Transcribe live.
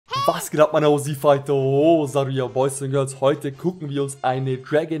Was geht ab, meine OZ-Fighter? Ozaru, Boys and Girls. Heute gucken wir uns eine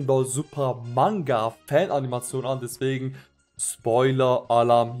Dragon Ball Super Manga Fananimation an. Deswegen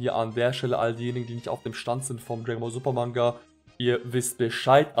Spoiler-Alarm hier an der Stelle. All diejenigen, die nicht auf dem Stand sind vom Dragon Ball Super Manga. Ihr wisst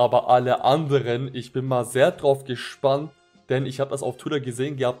Bescheid, aber alle anderen, ich bin mal sehr drauf gespannt. Denn ich habe das auf Twitter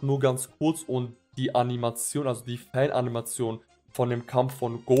gesehen gehabt, nur ganz kurz. Und die Animation, also die Fananimation von dem Kampf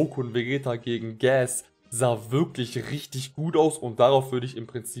von Goku und Vegeta gegen Gas sah wirklich richtig gut aus und darauf würde ich im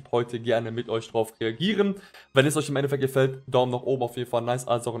Prinzip heute gerne mit euch drauf reagieren. Wenn es euch im Endeffekt gefällt, Daumen nach oben auf jeden Fall, nice,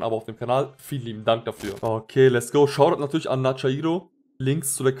 als auch ein Abo auf dem Kanal. Vielen lieben Dank dafür. Okay, let's go. Shoutout natürlich an Nachairo.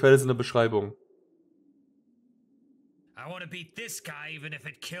 Links zu der Quelle sind in der Beschreibung. I want to beat this guy even if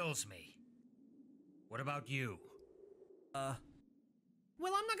it kills me. What about you? Well,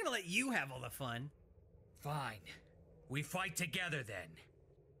 I'm not gonna let you have all the fun. Fine. We fight together then.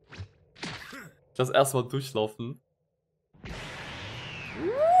 Das erstmal durchlaufen.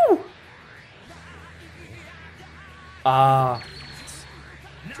 Ah.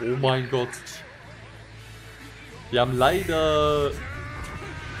 Oh mein Gott. Wir haben leider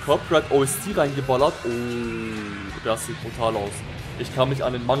Corporate OST reingeballert. Oh, das sieht brutal aus. Ich kann mich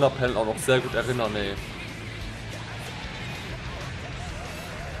an den Manga-Panel auch noch sehr gut erinnern, ey.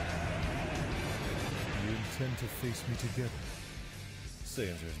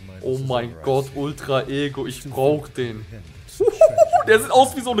 Oh mein Gott, Ultra Ego, ich brauch den. Der sieht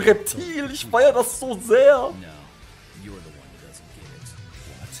aus wie so ein Reptil, ich feier das so sehr.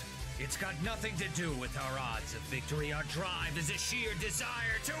 It's got nothing to do with our odds of victory. Our drive is a sheer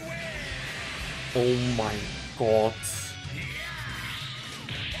desire to win. Oh mein Gott.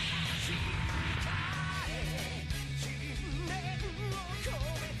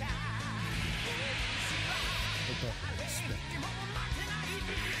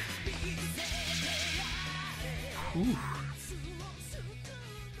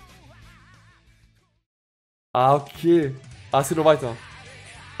 Ah, okay. Ah, es geht noch weiter.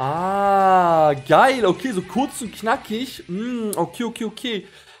 Ah, geil. Okay, so kurz und knackig. Okay.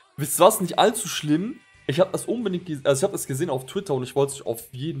 Wisst ihr was? Nicht allzu schlimm. Ich habe das unbedingt, also ich habe das gesehen auf Twitter und ich wollte es euch auf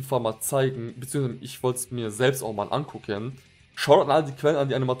jeden Fall mal zeigen. Beziehungsweise ich wollte es mir selbst auch mal angucken. Schaut an all die Quellen, an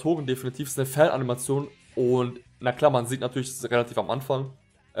die Animatoren. Definitiv ist eine Fananimation. Und na klar, man sieht natürlich, es ist relativ am Anfang.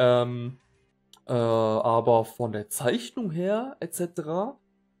 Aber von der Zeichnung her, etc.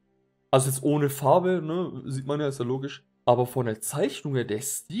 Also jetzt ohne Farbe, ne, sieht man ja, ist ja logisch. Aber von der Zeichnung her, der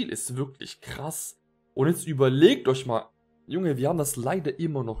Stil ist wirklich krass. Und jetzt überlegt euch mal, Junge, wir haben das leider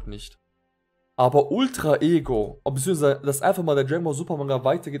immer noch nicht. Aber Ultra Ego, beziehungsweise, dass einfach mal der Dragon Ball Super Manga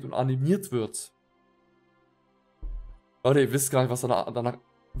weitergeht und animiert wird. Leute, ihr wisst gar nicht, was danach,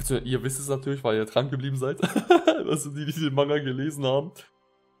 beziehungsweise ihr wisst es natürlich, weil ihr dran geblieben seid. Also die den Manga gelesen haben.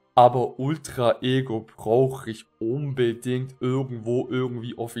 Aber Ultra Ego brauche ich unbedingt irgendwo,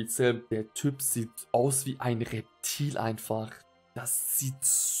 irgendwie offiziell. Der Typ sieht aus wie ein Reptil einfach. Das sieht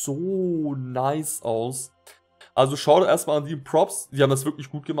so nice aus. Also schaut erstmal an die Props. Die haben das wirklich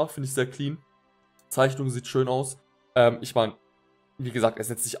gut gemacht, finde ich sehr clean. Zeichnung sieht schön aus. Ich meine, wie gesagt, er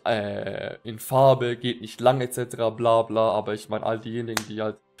setzt sich in Farbe, geht nicht lang etc. bla bla. Aber ich meine, all diejenigen, die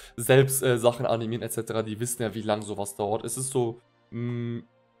halt selbst Sachen animieren etc., die wissen ja, wie lang sowas dauert. Es ist so,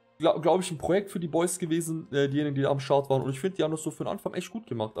 glaube ich, ein Projekt für die Boys gewesen, diejenigen, die da am Start waren. Und ich finde, die haben das so für den Anfang echt gut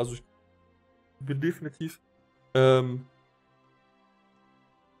gemacht. Also ich bin definitiv, also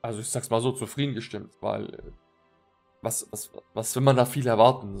ich sag's mal so, zufrieden gestimmt, weil, was will man da viel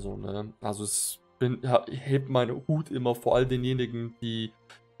erwarten, so, ne? Also ich heb meinen Hut immer vor all denjenigen, die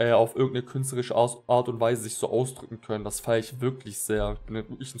auf irgendeine künstlerische Art und Weise sich so ausdrücken können. Das feiere ich wirklich sehr. Ich bin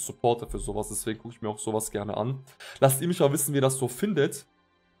wirklich ein Supporter für sowas, deswegen gucke ich mir auch sowas gerne an. Lasst ihr mich mal wissen, wie ihr das so findet.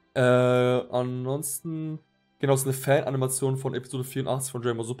 Ansonsten, genau, es ist eine Fan-Animation von Episode 84 von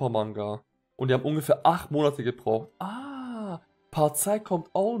Dragon Ball Super Manga. Und die haben ungefähr 8 Monate gebraucht. Ah, Part 2 kommt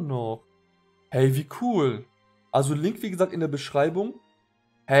auch noch. Hey, wie cool. Also Link, wie gesagt, in der Beschreibung.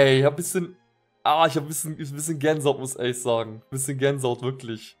 Hey, ich hab ein bisschen Gänsehaut, muss ich ehrlich sagen. Ein bisschen Gänsehaut,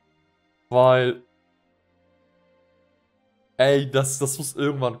 wirklich. Weil, ey, das muss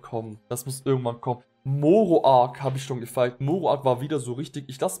irgendwann kommen. Das muss irgendwann kommen. Moro Arc habe ich schon gefeiert. Moro Arc war wieder so richtig.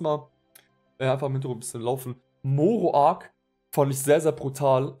 Ich lasse mal einfach im Hintergrund ein bisschen laufen. Moro Arc fand ich sehr, sehr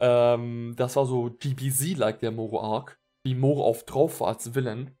brutal. Das war so DBZ-like, der Moro Arc. Wie Moro auf drauf war als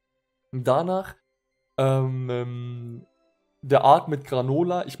Villain. Und danach der Arc mit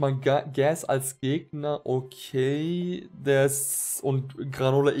Granola. Ich meine, Gas als Gegner, okay. Und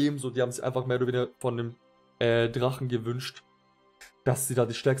Granola ebenso. Die haben sich einfach mehr oder weniger von dem Drachen gewünscht, dass sie da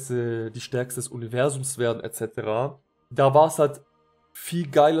die Stärkste des Universums werden, etc. Da war es halt viel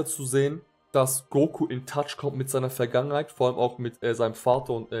geiler zu sehen, dass Goku in Touch kommt mit seiner Vergangenheit, vor allem auch mit seinem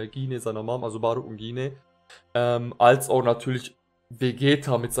Vater und Gine, seiner Mom, also Baru und Gine. Als auch natürlich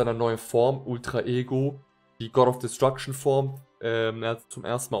Vegeta mit seiner neuen Form, Ultra Ego, die God of Destruction Form. Er hat zum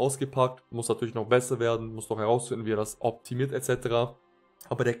ersten Mal ausgepackt, muss natürlich noch besser werden, muss noch herausfinden, wie er das optimiert etc.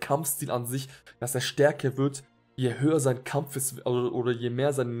 Aber der Kampfstil an sich, dass er stärker wird, je höher sein Kampf ist, oder je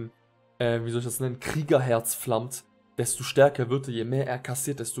mehr sein, wie soll ich das nennen, Kriegerherz flammt, desto stärker wird er, je mehr er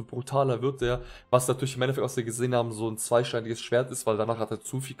kassiert, desto brutaler wird er. Was natürlich im Endeffekt, was wir gesehen haben, so ein zweischneidiges Schwert ist, weil danach hat er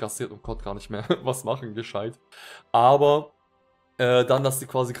zu viel kassiert und konnte gar nicht mehr was machen, gescheit. Aber dann, dass sie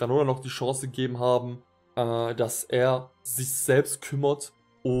quasi Granola noch die Chance gegeben haben, dass er sich selbst kümmert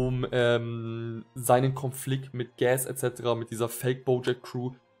um seinen Konflikt mit Gas etc., mit dieser Fake Bojack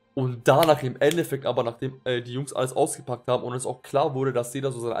Crew. Und danach im Endeffekt aber, nachdem die Jungs alles ausgepackt haben und es auch klar wurde, dass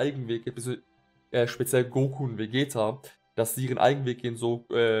jeder so seinen eigenen Weg geht, speziell Goku und Vegeta, dass sie ihren eigenen Weg gehen, so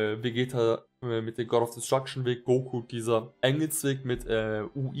Vegeta mit dem God of Destruction Weg, Goku dieser Engelsweg mit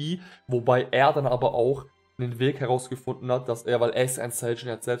UI, wobei er dann aber auch einen Weg herausgefunden hat, dass er, weil er ist ein Saiyajin,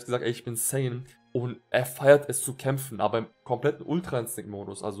 er hat selbst gesagt, ey, ich bin Saiyan und er feiert es zu kämpfen, aber im kompletten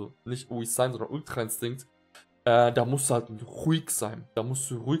Ultra-Instinct-Modus, also nicht UI sein, sondern Ultra-Instinct, da musst du halt ruhig sein,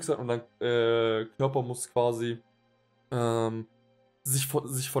 und dein Körper muss quasi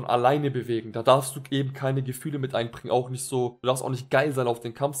sich von alleine bewegen. Da darfst du eben keine Gefühle mit einbringen, auch nicht so, du darfst auch nicht geil sein auf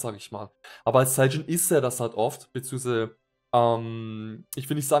den Kampf, sag ich mal. Aber als Saiyajin ist er das halt oft, beziehungsweise, ich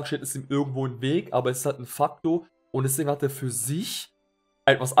will nicht sagen, steht es ihm irgendwo im Weg, aber es ist halt ein Faktor und deswegen hat er für sich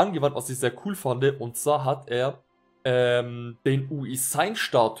etwas angewandt, was ich sehr cool fand, und zwar hat er den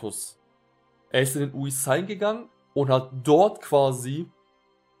UI-Sign-Status. Er ist in den UI-Sign gegangen und hat dort quasi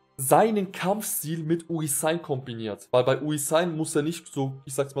seinen Kampfstil mit UI-Sign kombiniert. Weil bei UI-Sign muss er nicht so,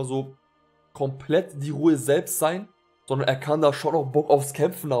 ich sag's mal so, komplett die Ruhe selbst sein, sondern er kann da schon auch Bock aufs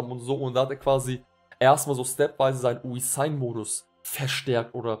Kämpfen haben und so. Und da hat er quasi erstmal so stepweise seinen UI-Sign-Modus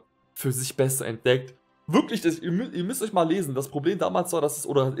verstärkt oder für sich besser entdeckt. Wirklich, ihr müsst euch mal lesen. Das Problem damals war, dass es,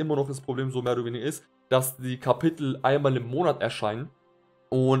 oder immer noch das Problem so mehr oder weniger ist, dass die Kapitel einmal im Monat erscheinen.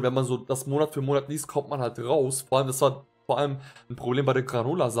 Und wenn man so das Monat für Monat liest, kommt man halt raus. Vor allem, das war vor allem ein Problem bei der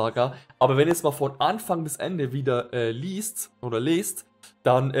Granola-Saga. Aber wenn ihr es mal von Anfang bis Ende wieder liest oder lest,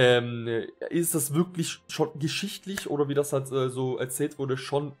 dann ist das wirklich schon geschichtlich, oder wie das halt so erzählt wurde,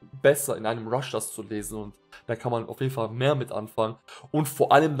 schon besser in einem Rush das zu lesen. Und da kann man auf jeden Fall mehr mit anfangen. Und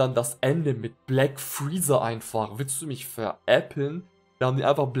vor allem dann das Ende mit Black Freezer einfach. Willst du mich veräppeln? Da haben die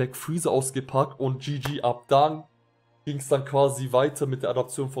einfach Black Freezer ausgepackt und GG ab dann ging es dann quasi weiter mit der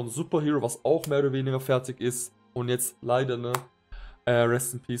Adaption von Superhero, was auch mehr oder weniger fertig ist. Und jetzt leider, ne,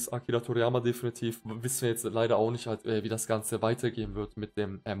 Rest in Peace, Akira Toriyama definitiv, wissen wir jetzt leider auch nicht, halt, wie das Ganze weitergehen wird mit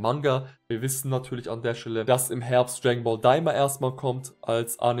dem Manga. Wir wissen natürlich an der Stelle, dass im Herbst Dragon Ball Daima erstmal kommt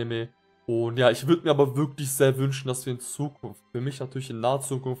als Anime. Und ja, ich würde mir aber wirklich sehr wünschen, dass wir in Zukunft, für mich natürlich in naher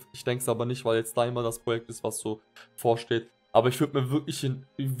Zukunft, ich denke es aber nicht, weil jetzt Daima das Projekt ist, was so vorsteht, aber ich würde mir wirklich in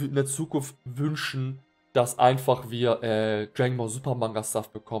der Zukunft wünschen, dass einfach wir Dragon Ball Super Manga Stuff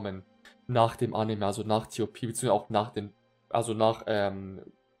bekommen nach dem Anime, also nach TOP, beziehungsweise auch nach den, also nach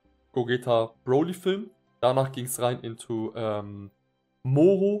Gogeta Broly Film. Danach ging es rein into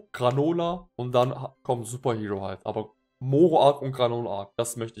Moro, Granola und dann kommt Superhero halt. Aber Moro Arc und Granola Arc,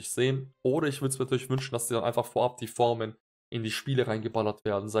 das möchte ich sehen. Oder ich würde es mir natürlich wünschen, dass die dann einfach vorab die Formen in die Spiele reingeballert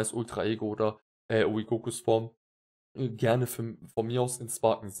werden, sei es Ultra Ego oder Gokus Form. Gerne von mir aus in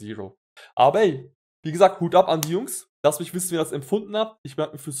Spartan Zero. Aber ey, wie gesagt, Hut ab an die Jungs. Lasst mich wissen, wie ihr das empfunden habt. Ich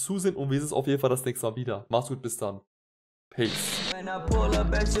bedanke mich fürs Zusehen und wir sehen uns auf jeden Fall das nächste Mal wieder. Macht's gut, bis dann. Peace. When I pull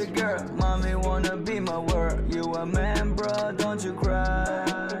up at your girl, mommy wanna be my world. You a man, bro, don't you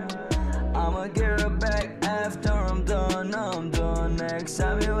cry. I'ma get her back after I'm done. Next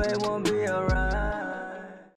time you ain't won't be around.